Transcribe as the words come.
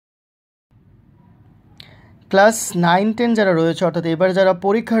Class 9-10 যারা রয়েছে, অর্থাৎ এবার যারা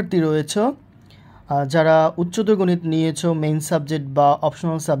পরীক্ষার্থী রয়েছে, যারা উচ্চতর গণিত নিয়েছো মেইন সাবজেক্ট বা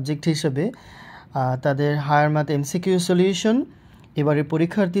অপশনাল সাবজেক্ট হিসেবে, তাদের হায়ার ম্যাথ এমসিকিউ সলিউশন এবারের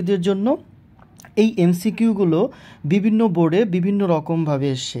পরীক্ষার্থীদের জন্য। এই এমসিকিউগুলো বিভিন্ন বোর্ডে বিভিন্ন রকমভাবে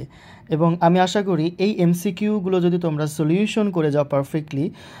এসছে এবং আমি আশা করি এই এমসিকিউগুলো যদি তোমরা সলিউশন করে যাও পারফেক্টলি,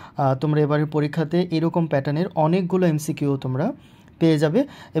 তোমরা এবারের পরীক্ষাতে এরকম প্যাটার্নের অনেকগুলো এমসিকিউ তোমরা পেয়ে যাবে।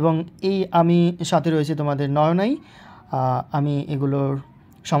 এবং এই আমি সাথে রয়েছি তোমাদের নয়নাই, আমি এগুলোর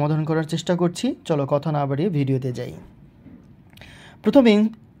সমাধান করার চেষ্টা করছি। চলো কথা না বাড়িয়ে ভিডিওতে যাই। প্রথম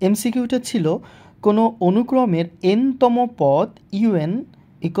এমসিকিউটা ছিল কোনো অনুক্রমের n-তম পদ un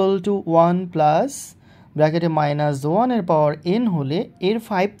ইকুয়াল টু 1 প্লাস ব্র্যাকেটে -1 এর পাওয়ার n হলে এর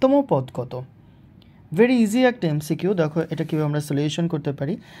 5তম পদ কত। ভেরি ইজি একটা এমসিকিউ। দেখো এটা কীভাবে আমরা সলিউশন করতে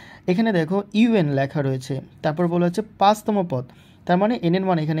পারি। এখানে দেখো un লেখা রয়েছে, তারপর বলা হচ্ছে 5তম পদ, তার মানে n এর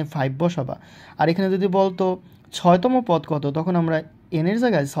মান এখানে 5 বসাবা। আর এখানে যদি বলতো 6তম পদ কত, তখন আমরা n এর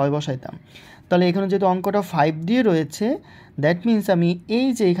জায়গায় 6 বসাইতাম। তাহলে এখানে যেহেতু অঙ্কটা 5 দিয়ে রয়েছে, দ্যাট মিন্স আমি এই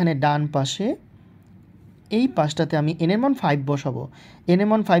যে এখানে ডান পাশে এই পাশটাতে আমি n এর মান 5 বসাবো। n এর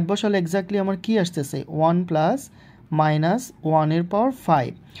মান 5 বসালে এক্স্যাক্টলি আমার কি আসতেছে 1 প্লাস -1 এর পাওয়ার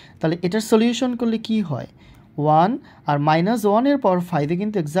 5। তাহলে এটার সলিউশন করলে কি হয়, 1 আর -1 এর পাওয়ার 5-এ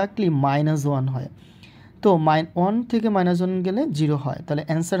কিন্তু এক্স্যাক্টলি -1 হয়। তো 1 থেকে -1 গেলে 0 হয়, তাহলে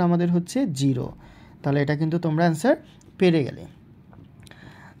অ্যান্সার আমাদের হচ্ছে 0। তাহলে এটা কিন্তু তোমরা অ্যান্সার পেরে গেলে।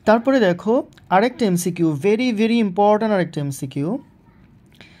 তারপরে দেখো আরেকটা এমসিকিউ, ভেরি ভেরি ইম্পর্ট্যান্ট আরেকটা এমসিকিউ।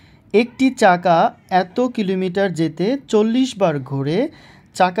 একটি চাকা এত কিলোমিটার যেতে 40 বার ঘুরে,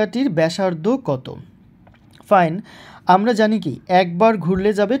 চাকাটির ব্যাসার্ধ কত। ফাইন, আমরা জানি কি একবার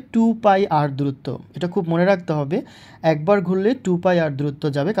ঘুরলে যাবে 2πr দূরত্ব, এটা খুব মনে রাখতে হবে। একবার ঘুরলে 2πr দূরত্ব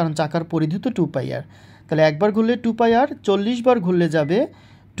যাবে, কারণ চাকার পরিধি তো 2πr। তাহলে একবার ঘুরলে 2πr, 40 বার ঘুরলে যাবে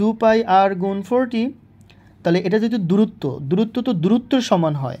 2πr গুণ 40। তাহলে এটা যদি দূরত্ব তো দূরত্বের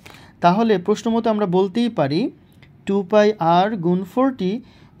সমান হয়, তাহলে প্রশ্ন মতো আমরা বলতেই পারি 2πr গুণ 40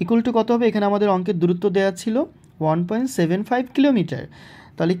 ইকুয়াল টু কত হবে। এখানে আমাদের অঙ্কের দূরত্ব দেওয়া ছিল 1.75 কিলোমিটার।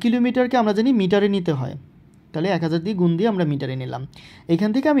 তাহলে কিলোমিটারকে আমরা জানি মিটারে নিতে হয়, তাহলে 1000 দিয়ে গুণ দিয়ে আমরা মিটারে নিলাম। এখান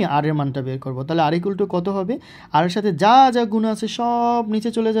থেকে আমি আর এর মানটা বের করব। তাহলে আর ইকুয়াল টু কত হবে, আর এর সাথে যা যা গুণ আছে সব নিচে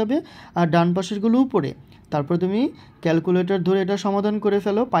চলে যাবে আর ডান পাশেরগুলো উপরে। তারপর তুমি ক্যালকুলেটর ধরে এটা সমাধান করে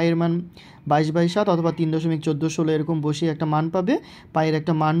ফেলো। পায়ের মান 22/7 অথবা 3.1416 এরকম বসিয়ে একটা মান পাবে। পায়ের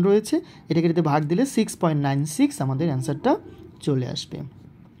একটা মান রয়েছে, এটাকে এটাতে ভাগ দিলে 6.96 আমাদের অ্যান্সারটা চলে আসবে।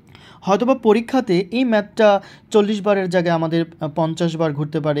 হয়তোবা পরীক্ষাতে এই ম্যাথটা 40 বারের জায়গায় আমাদের 50 বার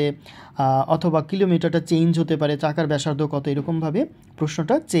ঘুরতে পারে, অথবা কিলোমিটারটা চেঞ্জ হতে পারে, চাকার ব্যাসার্ধ কত, এরকমভাবে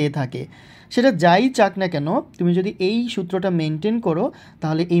প্রশ্নটা চেয়ে থাকে। সেটা যাই চাক না কেন, তুমি যদি এই সূত্রটা মেনটেন করো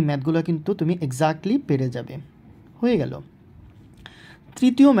তাহলে এই ম্যাথগুলো কিন্তু তুমি এক্স্যাক্টলি পেরে যাবে। হয়ে গেল।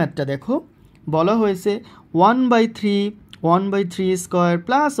 তৃতীয় ম্যাথটা দেখো, বলা হয়েছে 1/3 স্কোয়ার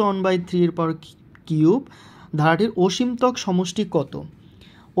প্লাস 1/3 এর পাওয়ার কিউব ধারাটির অসীমতক সমষ্টি কত।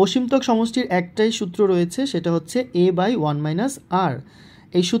 অসীমতক সমষ্টির একটাই সূত্র রয়েছে, সেটা হচ্ছে a/1 - r।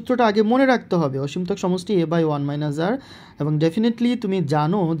 এই সূত্রটা আগে মনে রাখতে হবে, অসীমতক সমষ্টি a/1 - r। এবং ডেফিনেটলি তুমি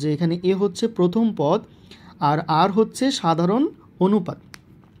জানো যে এখানে a হচ্ছে প্রথম পদ আর r হচ্ছে সাধারণ অনুপাত।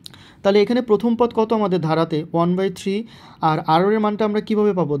 তাহলে এখানে প্রথম পদ কত আমাদের ধারাতে 1/3, আর r এর মানটা আমরা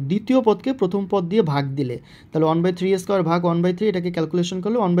কিভাবে পাবো, দ্বিতীয় পদকে প্রথম পদ দিয়ে ভাগ দিলে। তাহলে 1/3 স্কোয়ার ভাগ 1/3, এটাকে ক্যালকুলেশন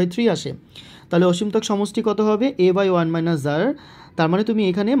করলে 1/3 আসে। তাহলে অসীমতক সমষ্টি কত হবে, a/1 - r। তার মানে তুমি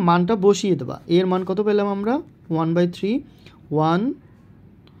এখানে মানটা বসিয়ে দেবা। এর মান কত পেলাম আমরা 1/3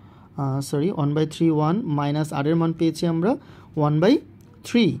 মাইনাস r এর মান পেয়েছি আমরা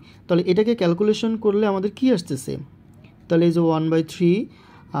 1/3। তাহলে এটাকে ক্যালকুলেশন করলে আমাদের কি আসতেছে, তাহলে এই যে 1/3,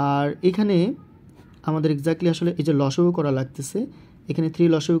 আর এখানে আমাদের এক্স্যাক্টলি আসলে এই যে লসাগু করা লাগতেছে, এখানে 3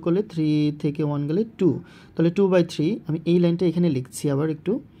 লসাগু করলে 3 থেকে 1 গেলে 2, তাহলে 2/3। আমি এই লাইনটা এখানে লিখছি আবার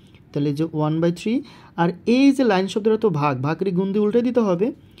একটু, তাহলে যে 1/3, আর এই যে লাইন শব্দটা তো ভাগের গুণ দিয়ে উল্টে দিতে হবে।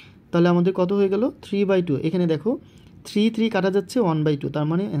 তাহলে আমাদের কত হয়ে গেল 3/2। এখানে দেখো 3 কাটা যাচ্ছে 1/2, তার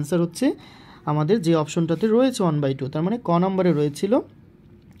মানে অ্যান্সার হচ্ছে আমাদের যে অপশনটাতে রয়েছে 1/2, তার মানে ক নম্বরে রয়েছিল।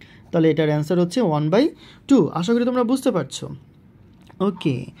 তাহলে এটার অ্যান্সার হচ্ছে 1/2। আশা করি তোমরা বুঝতে পারছো।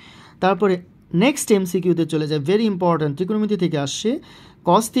 ওকে, তারপরে নেক্সট এমসিকিউতে চলে যায়, ভেরি ইম্পর্ট্যান্ট, ত্রিকোণমিতি থেকে আসছে।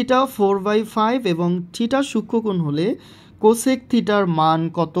 cos θ 4/5 এবং থিটা সূক্ষ্মকোণ হলে কোসেক থিটার মান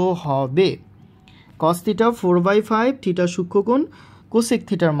কত হবে। cos θ 4/5, থিটা সূক্ষ্মকোণ, কোসেক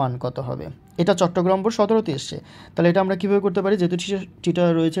থিটার মান কত হবে। এটা চট্টগ্রাম বোর্ড 17তে এসছে। তাহলে এটা আমরা কীভাবে করতে পারি, যেহেতু থিটা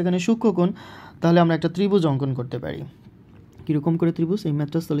রয়েছে এখানে সূক্ষ্মকোণ, তাহলে আমরা একটা ত্রিভুজ অঙ্কন করতে পারি। কীরকম করে ত্রিভুজ, এই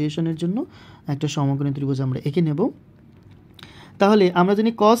ম্যাথটা সলিউশনের জন্য একটা সমকোণী ত্রিভুজ আমরা এঁকে নেব। তাহলে আমরা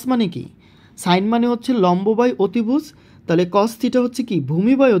জানি cos মানে কি, সাইন মানে হচ্ছে লম্ব বাই অতিভুজ, তাহলে cos থিটা হচ্ছে কি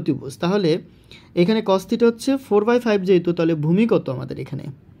ভূমি বাই অতিভুজ, তাহলে এখানে cos থিটা হচ্ছে 4/5 যেহেতু, তাহলে ভূমি কত আমাদের এখানে,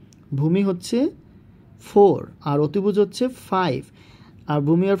 ভূমি হচ্ছে 4 আর অতিভুজ হচ্ছে 5, আর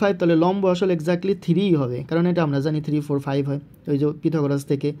ভূমি আর 5, তাহলে লম্ব আসলে এক্স্যাক্টলি 3 হবে, কারণ এটা আমরা জানি 3 4 5 হয়, ওই যে পিথাগোরাস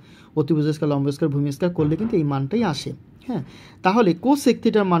থেকে অতিভুজ স্কয়ার লম্ব স্কয়ার ভূমি স্কয়ার করলে কিন্তু এই মানটাই আসে। হ্যাঁ, তাহলে কোসেক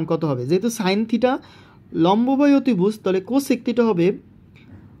থিটার মান কত হবে, যেহেতু সাইন থিটা লম্ব বাই অতিভুজ, তাহলে কোসেক থিটা হবে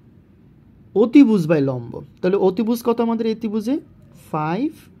অতিভুজ বাই লম্ব, তাহলে অতিভুজ কত আমাদের এই ত্রিভুজে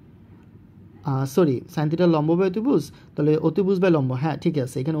 5, সরি সাইন থিটা লম্ব বাই অতিভুজ, তাহলে অতিভুজ বাই লম্ব, হ্যাঁ ঠিক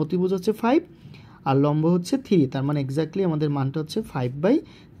আছে, এখানে অতিভুজ হচ্ছে 5 আর লম্ব হচ্ছে 3, তার মানে এক্স্যাক্টলি আমাদের মানটা হচ্ছে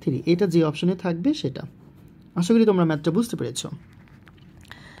 5/3, এটা যে অপশনে থাকবে সেটা। আশা করি তোমরা ম্যাথটা বুঝতে পেরেছো।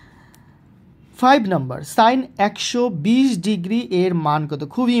 5 নাম্বার, সাইন 120 ডিগ্রি এর মান কত,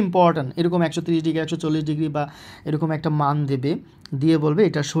 খুবই ইম্পর্ট্যান্ট, এরকম 130 ডিগ্রি 140 ডিগ্রি বা এরকম একটা মান দেবে, দিয়ে বলবে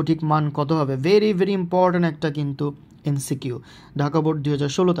এটা সঠিক মান কত হবে, ভেরি ভেরি ইম্পর্ট্যান্ট একটা কিন্তু এমসিকিউ, ঢাকা বোর্ড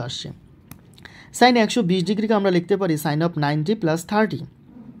 2016তে আসছে। সাইন 120 ডিগ্রিকে আমরা লিখতে পারি সাইন অফ 90 + 30,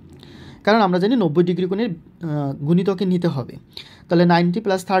 কারণ আমরা জানি 90 ডিগ্রি কোণের গুণিতকে নিতে হবে, তাহলে 90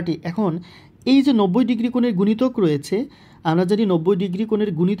 + 30। এখন এই যে 90 ডিগ্রি কোণের গুণিতক রয়েছে, আমরা জানি 90 ডিগ্রি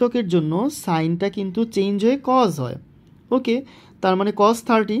কোণের গুণিতকের জন্য সাইনটা কিন্তু চেঞ্জ হয়ে কজ হয়, ওকে, তার মানে cos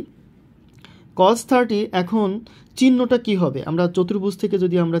 30। এখন চিহ্নটা কি হবে, আমরা চতুর্ভুজ থেকে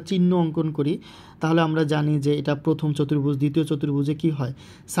যদি আমরা চিহ্ন অঙ্কন করি তাহলে আমরা জানি যে এটা প্রথম চতুর্ভুজ, দ্বিতীয় চতুর্ভুজে কি হয়,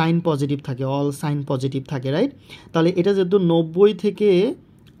 সাইন পজিটিভ থাকে, অল সাইন পজিটিভ থাকে, রাইট। তাহলে এটা যেহেতু 90 থেকে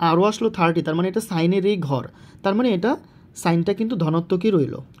আরও আসলো 30, তার মানে এটা সাইনের এই ঘর, তার মানে এটা সাইনটা কিন্তু ধনাত্মকই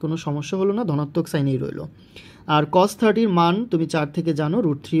রইল, কোনো সমস্যা হলো না, ধনাত্মক সাইনেই রইল। আর cos 30 মান তুমি 4 থেকে জানো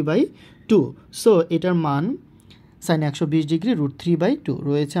 √3/2, সো এটার মান সাইন 120 ডিগ্রি √3/2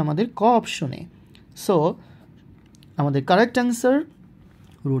 রয়েছে আমাদের ক অপশনে, সো আমাদের কারেক্ট অ্যান্সার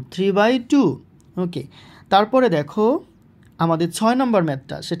 √3/2, ওকে। তারপরে দেখো আমাদের 6 নম্বর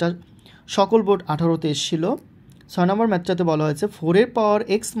ম্যাথটা, সেটা সকল বোর্ড 18তে এসেছিল। 6 নম্বর ম্যাথটাতে বলা হয়েছে 4 এর পাওয়ার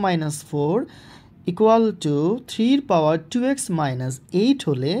x - 4 ইকুয়াল টু 3 এর পাওয়ার 2x - 8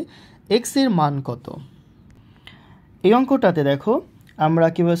 হলে x এর মান কত। এই অঙ্কটাতে দেখো আমরা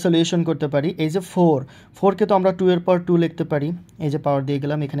কীভাবে সলিউশন করতে পারি, এই যে 4কে তো আমরা 2 এর পাওয়ার 2 লিখতে পারি, এই যে পাওয়ার দিয়ে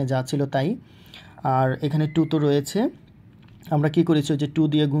গেলাম, এখানে যা ছিল তাই, আর এখানে 2 তো রয়েছে, আমরা কি করেছি যে 2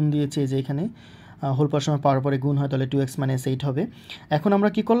 দিয়ে গুণ দিয়েছি, যে এখানে হোল পাওয়ার সময় পাওয়ার পরে গুণ হয়, তাহলে 2x - 8 হবে। এখন আমরা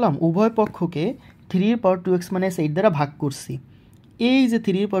কি করলাম, উভয় পক্ষকে 3 এর পাওয়ার 2x - 8 দ্বারা ভাগ করছি, এই যে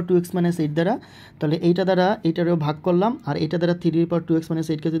 3 এর পাওয়ার 2x - 8 দ্বারা, তাহলে এইটা দ্বারা এইটারও ভাগ করলাম, আর এটা দ্বারা 3 এর পাওয়ার 2x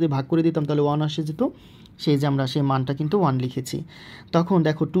 - 8কে যদি ভাগ করে দিতাম তাহলে 1 আসে যেত, সেই যে আমরা সেই মানটা কিন্তু 1 লিখেছি। তখন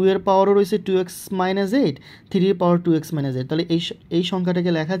দেখো 2 এর পাওয়ারও রয়েছে 2x - 8, 3 এর পাওয়ার 2x - 8, তাহলে এই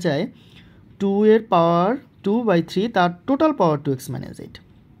সংখ্যাটাকে লেখা যায় 2 এর পাওয়ার 2/3 তার টোটাল পাওয়ার 2x - 8,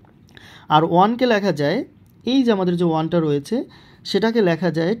 আর 1কে লেখা যায়, এই যে আমাদের যে 1টা রয়েছে সেটাকে লেখা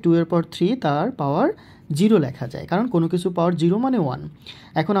যায় 2 এর পাওয়ার 3 তার পাওয়ার 0 লেখা যায়, কারণ কোনো কিছু পাওয়ার 0 মানে 1।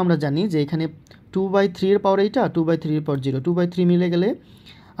 এখন আমরা জানি যে এখানে 2/3 এর পাওয়ার এইটা, 2/3 এর পাওয়ার 0, 2/3 মিলে গেলে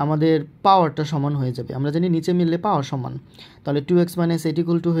আমাদের পাওয়ারটা সমান হয়ে যাবে, আমরা জানি নিচে মিললে পাওয়ার সমান, তাহলে 2x - 8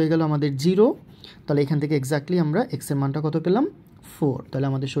 ইকুয়াল টু হয়ে গেল আমাদের 0, তাহলে এখান থেকে এক্স্যাক্টলি আমরা x এর মানটা কত পেলাম 4, তাহলে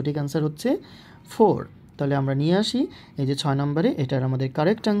আমাদের সঠিক অ্যান্সার হচ্ছে 4। তাহলে আমরা নিয়ে আসি এই যে 6 নম্বরে, এটার আমাদের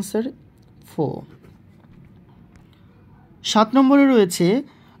কারেক্ট অ্যান্সার 4। 7 নম্বরে রয়েছে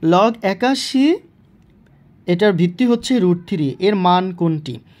log 81, এটার ভিত্তি হচ্ছে √3, এর মান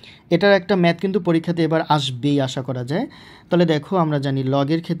কোনটি, এটার একটা ম্যাথ কিন্তু পরীক্ষাতে এবার আসবেই আশা করা যায়। তাহলে দেখো আমরা জানি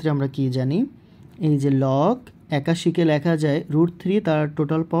লগের ক্ষেত্রে আমরা কি জানি, এই যে log 81কে লেখা যায় √3 তার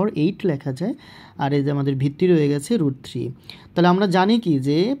টোটাল পাওয়ার 8 লেখা যায়, আর এই যে আমাদের ভিত্তি রয়ে গেছে √3, তাহলে আমরা জানি কি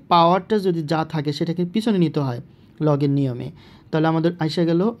যে পাওয়ারটা যদি যা থাকে সেটাকে পিছনে নিতে হয় লগের নিয়মে, তাহলে আমাদের আসা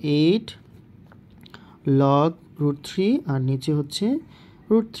গেল 8 log √3 আর নিচে হচ্ছে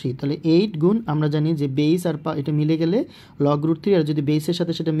 √3, তাহলে 8 গুণ আমরা জানি যে বেস আর এটা মিলে গেলে log √3, আর যদি বেসের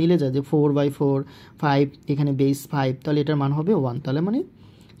সাথে সেটা মিলে যায় যে 4/4 5, এখানে বেস 5, তাহলে এটার মান হবে 1, তাহলে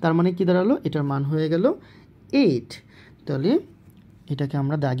তার মানে কি দাঁড়ালো, এটার মান হয়ে গেল 8, তাহলে এটাকে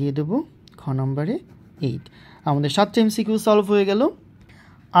আমরা দাগিয়ে দেব খ নম্বরে 8। আমাদের 7টা এমসিকিউ সলভ হয়ে গেল।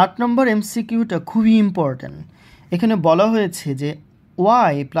 8 নম্বর এমসিকিউটা খুবই ইম্পর্ট্যান্ট, এখানে বলা হয়েছে যে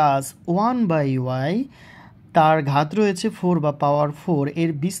y + 1/y তার ঘাত রয়েছে 4 বা পাওয়ার 4,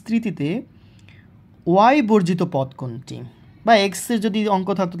 এর বিস্তৃতিতে y বর্জিত পদ কোনটি, বা x এর যদি অঙ্ক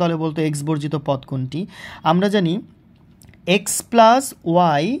থাকতো তাহলে বলতো x বর্জিত পদ কোনটি। আমরা জানি x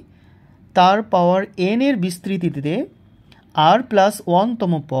 + y তার পাওয়ার n এর বিস্তৃতিতে r +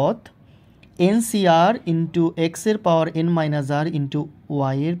 1তম পদ NCR ইন্টু x এর পাওয়ার n - r ইন্টু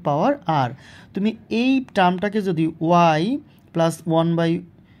y এর পাওয়ার r। তুমি এই টার্মটাকে যদি y +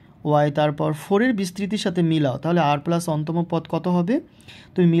 ওয়াই তারপর 4-এর বিস্তৃতির সাথে মিলাও, তাহলে আর প্লাস অন্তম পদ কত হবে?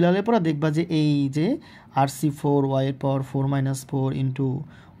 তুমি মিলালে পরে দেখবা যে এই যে RC4 ওয়াইয়ের পাওয়ার 4-4 ইন্টু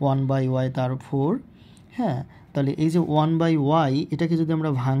 1/y তার 4, হ্যাঁ, তাহলে এই যে 1/y এটাকে যদি আমরা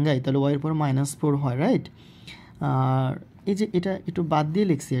ভাঙ্গাই তাহলে ওয়াইয়ের পাওয়ার -4 হয়, রাইট? আর এই যে এটা একটু বাদ দিয়ে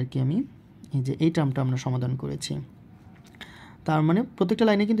লিখছি আর কি আমি, এই যে এই টার্মটা আমরা সমাধান করেছি, তার মানে প্রত্যেকটা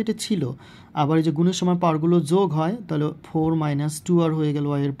লাইনে কিন্তু এটা ছিল। আবার এই যে গুণের সময় পাওয়ারগুলো যোগ হয়, তাহলে 4 - 2r হয়ে গেল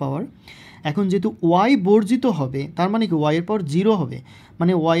ওয়াইয়ের পাওয়ার। এখন যেহেতু ওয়াই বর্জিত হবে, তার মানে কি ওয়াইয়ের পাওয়ার 0 হবে,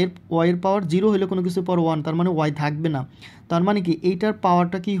 মানে ওয়াইয়ের পাওয়ার 0 হলে কোনো কিছুর পাওয়ার 1, তার মানে ওয়াই থাকবে না। তার মানে কি এইটার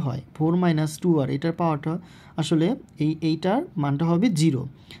পাওয়ারটা কি হয়? 4 - 2r, এটার পাওয়ারটা আসলে এইটার মানটা হবে 0।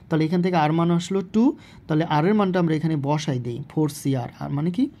 তাহলে এখান থেকে আর মান আসলো 2, তাহলে আর এর মানটা আমরা এখানে বসাই দিই 4cr, আর মানে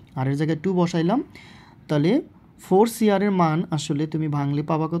কি আর এর জায়গায় 2 বসাইলাম, তাহলে 4cr এর মান আসলে তুমি ভাঙলে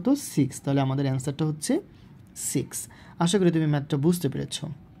পাবা কত? 6। তাহলে আমাদের অ্যান্সারটা হচ্ছে 6। আশা করি তুমি ম্যাথটা বুঝতে পেরেছো।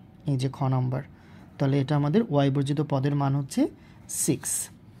 এই যে খ নাম্বার, তাহলে এটা আমাদের ওয়াই বর্জিত পদের মান হচ্ছে 6।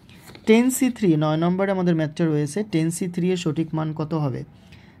 10c3 9 নম্বরে আমাদের ম্যাথটা রয়েছে। 10c3 এর সঠিক মান কত হবে?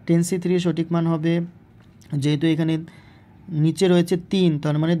 10c3 এর সঠিক মান হবে, যেহেতু এখানে নিচে রয়েছে 3,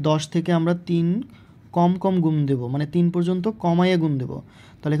 তার মানে 10 থেকে আমরা 3 কম কম গুণ দেব, মানে 3 পর্যন্ত কমাইয়ে গুণ দেব।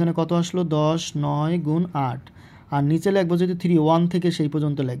 তাহলে এখানে কত আসলো? 10 9 গুণ 8, আর নিচে লিখবো যদি 3, 1 থেকে সেই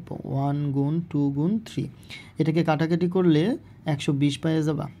পর্যন্ত লিখবো 1 গুণ 2 গুণ 3, এটাকে কাটাকাটি করলে 120 পেয়ে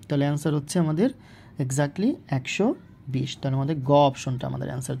যাবা। তাহলে অ্যান্সার হচ্ছে আমাদের এক্স্যাক্টলি 120। তাহলে আমাদের গ অপশনটা আমাদের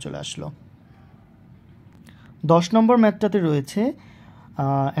অ্যান্সার চলে আসলো। 10 নম্বর ম্যাথটাতে রয়েছে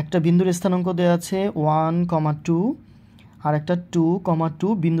একটা বিন্দুর স্থানাঙ্ক দেওয়া আছে 1,2 আর একটা 2,2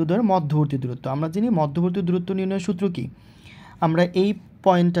 বিন্দুদের মধ্যবর্তী দূরত্ব। আমরা জানি মধ্যবর্তী দূরত্ব নির্ণয়ের সূত্র কি? আমরা এই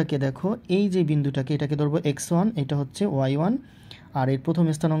পয়েন্টটাকে দেখো, এই যে বিন্দুটাকে এটাকে ধরবো x1, এটা হচ্ছে y1, আর এর প্রথম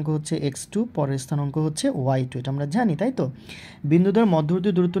স্থানাঙ্ক হচ্ছে x2, পরের স্থানাঙ্ক হচ্ছে y2, এটা আমরা জানি, তাই তো? বিন্দুদের মধ্যবর্তী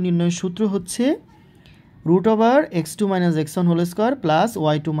দূরত্ব নির্ণয়ের সূত্র হচ্ছে √(x2 - x1 whole square plus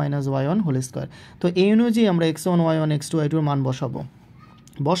y2 - y1 whole square. তো এই অনুযায়ী আমরা x1 y1 x2 y2 এর মান বসাবো।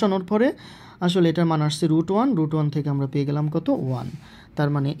 বসানোর পরে আসলে এটার মান আসছে √1, √1 থেকে আমরা পেয়ে গেলাম কত? 1। তার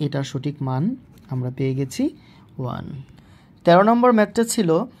মানে এটার সঠিক মান আমরা পেয়ে গেছি 1। 13 নম্বর ম্যাথটা ছিল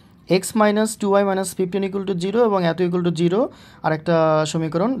x - 2y - 15 = 0 এবং এত = 0, আর একটা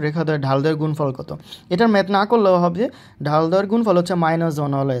সমীকরণ রেখাদ্বয় ঢালদ্বয়ের গুণফল কত? এটার ম্যাথ না করলেও হবে, ঢালদ্বয়ের গুণফল হচ্ছে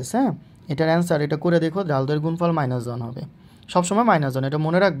 -1 অলওয়েজ, হ্যাঁ, এটার অ্যান্সার এটা করে দেখো, ঢালদ্বয়ের গুণফল -1 হবে, সবসময় -1, এটা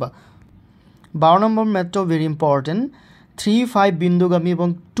মনে রাখবা। 12 নম্বর ম্যাথটাও ভেরি ইম্পর্টেন্ট। 3, 5 বিন্দুগামী এবং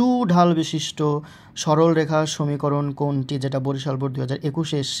 2 ঢাল বিশিষ্ট সরল রেখার সমীকরণ কোনটি, যেটা বরিশাল বোর্ড 2021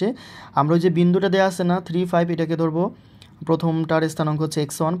 এসছে। আমরা ওই যে বিন্দুটা দেওয়া আছে না 3, 5, এটাকে ধরবো, প্রথমটার স্থানাঙ্ক হচ্ছে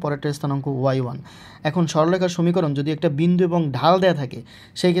x1, পরেরটার স্থানাঙ্ক y1। এখন সরলরেখার সমীকরণ যদি একটা বিন্দু এবং ঢাল দেয়া থাকে,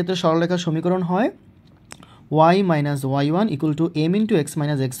 সেই ক্ষেত্রে সরলরেখার সমীকরণ হয় y - y1 = m × x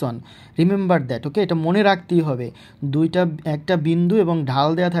 - x1। Remember that, ওকে, এটা মনে রাখতেই হবে। একটা বিন্দু এবং ঢাল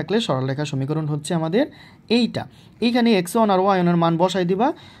দেয়া থাকলে সরলরেখার সমীকরণ হচ্ছে আমাদের এইটা। এইখানে x1 আর y1 এর মান বসাই দিবা,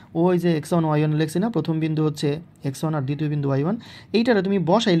 ওই যে x1 y1 লিখছি না, প্রথম বিন্দু হচ্ছে x1 আর দ্বিতীয় বিন্দু y1, এইটারে তুমি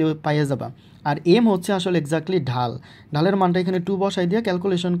বসাইলে পাইয়ে যাবা। আর m হচ্ছে আসলে এক্স্যাক্টলি ঢাল, ঢালের মানটা এখানে 2 বসাই দিয়ে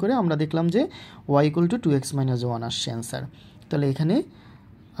ক্যালকুলেশন করে আমরা দেখলাম যে y = 2x - 1 আসছে অ্যান্সার। তাহলে এখানে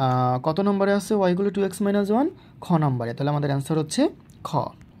কত নম্বরে আছে y = 2x - 1? খ নম্বরে। তাহলে আমাদের অ্যান্সার হচ্ছে খ।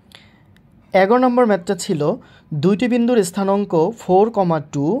 11 নম্বর ম্যাথটা ছিল দুইটি বিন্দুর স্থানাঙ্ক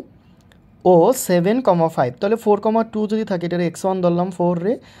 4,2 ও 7,5। তাহলে 4,2 যদি থাকে, এটার x1 ধরলাম 4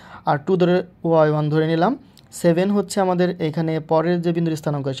 রে, আর 2 ধরে y1 ধরে নিলাম, 7 হচ্ছে আমাদের এখানে পরের যে বিন্দুর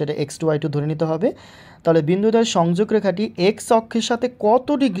স্থানাঙ্ক সেটা x2 y2 ধরে নিতে হবে। তাহলে বিন্দুদ্বয়ের সংযোগ রেখাটি x অক্ষের সাথে কত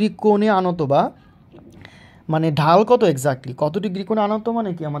ডিগ্রি কোণে আনত, বা মানে ঢাল কত, এক্স্যাক্টলি কত ডিগ্রি কোণে আনত, মানে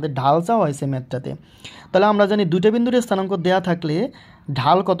কি আমাদের ঢাল চাওয়া হয়েছে ম্যাথটাতে। তাহলে আমরা জানি দুটো বিন্দুর স্থানাঙ্ক দেয়া থাকলে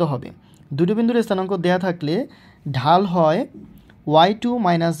ঢাল কত হবে? দুটো বিন্দুর স্থানাঙ্ক দেয়া থাকলে ঢাল হয় y2 -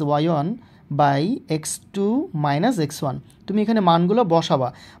 y1 by x2 - x1। তুমি এখানে মানগুলো বসাবা,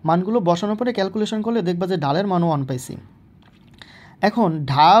 মানগুলো বসানোর পরে ক্যালকুলেশন করলে দেখবা যে ঢালের মানও 1 পাইছি। এখন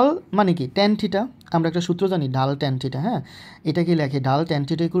ঢাল মানে কি tan থিটা, আমরা একটা সূত্র জানি ঢাল tan থিটা, হ্যাঁ, এটা কি লেখে ঢাল tan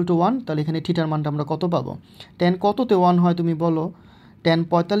থিটা = 1। তাহলে এখানে থিটার মানটা আমরা কত পাবো? tan কততে 1 হয় তুমি বলো? tan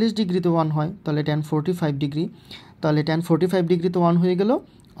 45 ডিগ্রিতে 1 হয়, তাহলে tan 45 ডিগ্রি, তাহলে tan 45 ডিগ্রিতে 1 হয়ে গেল।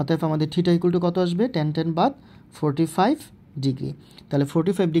 অতএব আমাদের থিটা = কত আসবে? tan বাদ 45 ডিগ্রি। তাহলে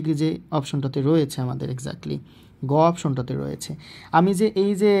 45 ডিগ্রি যে অপশনটাতে রয়েছে আমাদের এক্স্যাক্টলি গ অপশনটাতে রয়েছে। আমি যে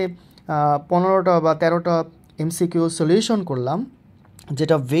এই যে 15টা বা 13টা MCQ সলিউশন করলাম,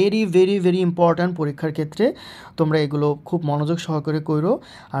 যেটা ভেরি ভেরি ভেরি ইম্পর্ট্যান্ট পরীক্ষার ক্ষেত্রে। তোমরা এগুলো খুব মনোযোগ সহকারে করো।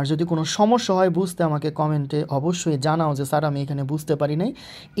 আর যদি কোনো সমস্যা হয় বুঝতে, আমাকে কমেন্টে অবশ্যই জানাও যে স্যার আমি এখানে বুঝতে পারি নাই।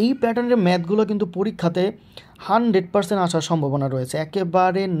 এই প্যাটার্নের ম্যাথগুলো কিন্তু পরীক্ষাতে 100% আসার সম্ভাবনা রয়েছে,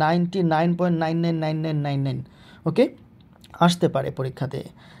 একেবারে 99.999999 ওকে আসতে পারে পরীক্ষাতে,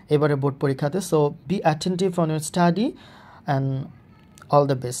 এবারে বোর্ড পরীক্ষাতে। So be attentive on your study and all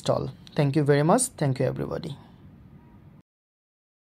the best all. Thank you very much, thank you everybody.